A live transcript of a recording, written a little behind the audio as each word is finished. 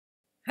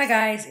Hi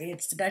guys,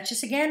 it's the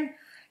Duchess again,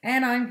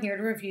 and I'm here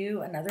to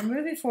review another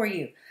movie for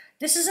you.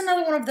 This is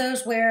another one of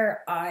those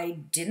where I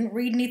didn't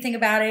read anything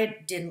about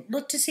it, didn't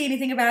look to see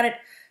anything about it,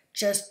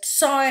 just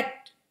saw it,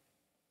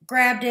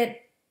 grabbed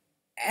it,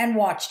 and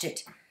watched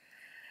it.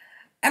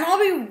 And I'll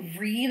be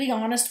really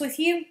honest with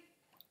you,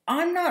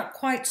 I'm not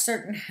quite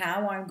certain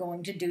how I'm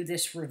going to do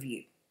this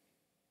review.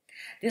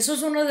 This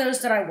was one of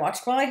those that I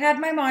watched while I had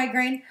my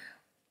migraine,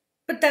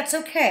 but that's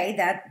okay.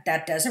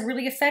 That doesn't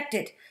really affect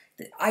it.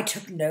 I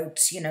took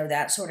notes,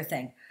 that sort of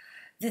thing.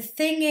 The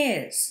thing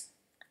is,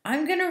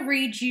 I'm going to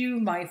read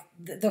you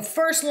the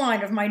first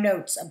line of my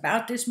notes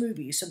about this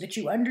movie so that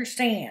you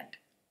understand.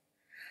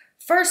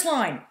 First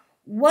line,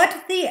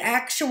 what the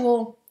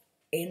actual,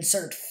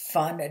 insert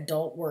fun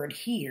adult word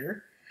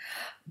here,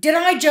 did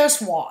I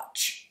just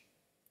watch?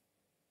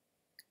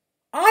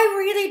 I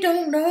really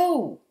don't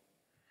know.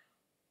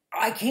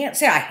 I can't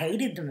say I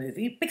hated the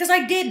movie because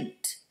I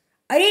didn't.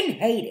 I didn't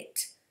hate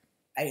it.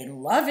 I didn't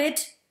love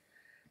it.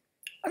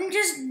 I'm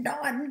just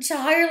not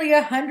entirely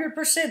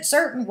 100%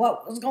 certain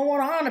what was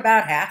going on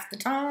about half the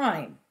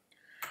time.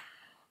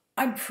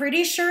 I'm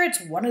pretty sure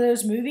it's one of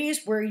those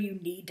movies where you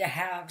need to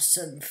have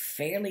some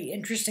fairly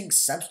interesting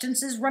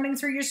substances running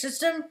through your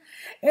system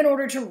in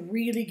order to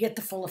really get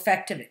the full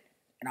effect of it.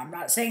 And I'm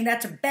not saying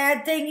that's a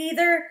bad thing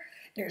either.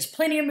 There's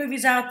plenty of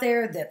movies out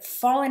there that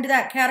fall into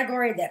that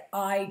category that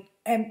I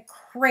am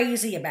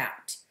crazy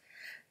about.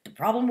 The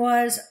problem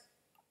was,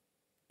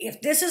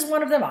 if this is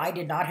one of them, I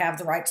did not have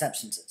the right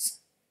substances.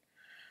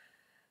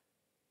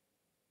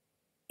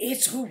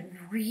 It's a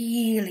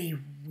really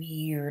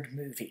weird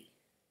movie.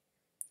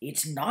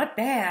 It's not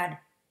bad.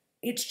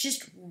 It's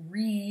just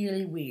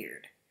really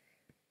weird.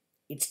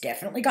 It's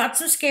definitely got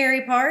some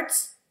scary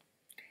parts.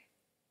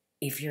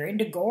 If you're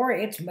into gore,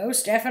 it's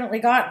most definitely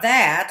got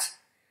that.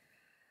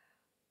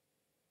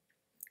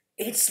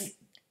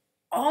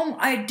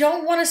 I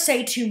don't want to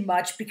say too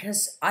much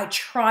because I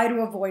try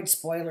to avoid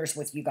spoilers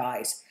with you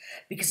guys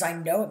because I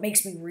know it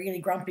makes me really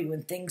grumpy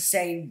when things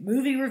say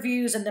movie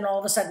reviews and then all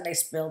of a sudden they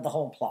spill the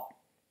whole plot.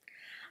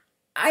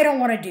 I don't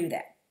want to do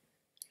that.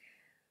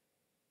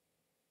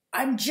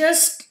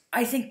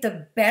 I think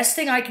the best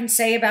thing I can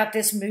say about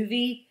this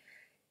movie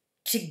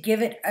to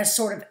give it a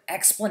sort of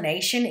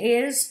explanation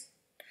is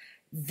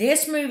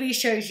this movie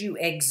shows you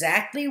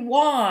exactly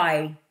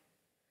why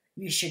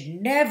you should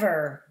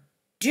never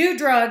do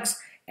drugs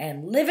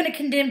and live in a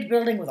condemned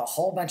building with a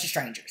whole bunch of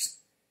strangers.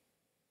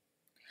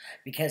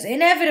 Because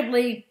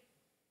inevitably,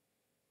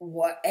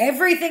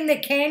 everything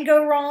that can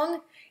go wrong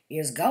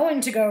is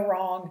going to go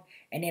wrong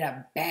and in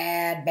a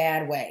bad,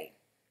 bad way.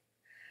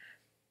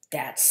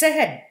 That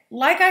said,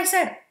 like I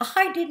said,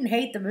 I didn't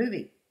hate the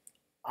movie.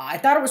 I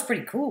thought it was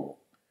pretty cool.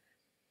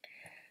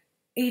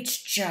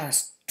 It's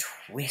just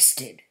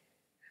twisted.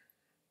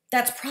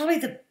 That's probably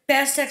the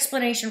best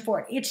explanation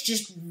for it. It's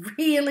just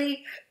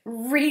really,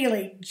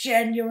 really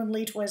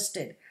genuinely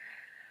twisted.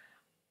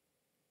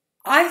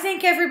 I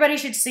think everybody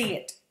should see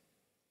it.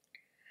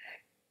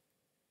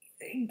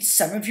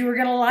 Some of you are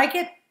going to like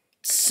it.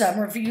 Some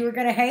of you are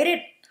going to hate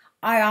it.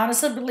 I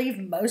honestly believe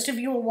most of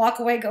you will walk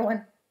away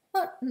going,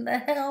 what in the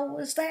hell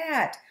was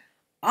that?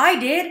 I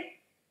did.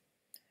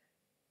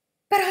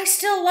 But I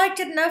still liked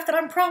it enough that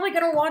I'm probably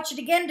going to watch it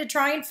again to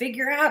try and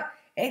figure out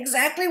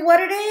exactly what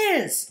it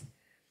is.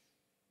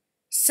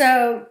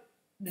 So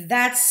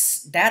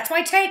that's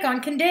my take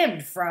on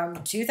Condemned from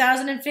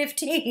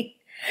 2015.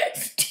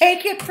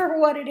 Take it for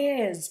what it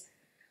is.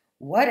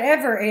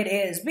 Whatever it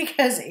is,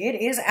 because it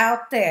is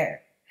out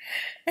there.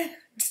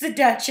 It's the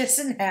Duchess,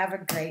 and have a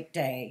great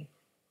day.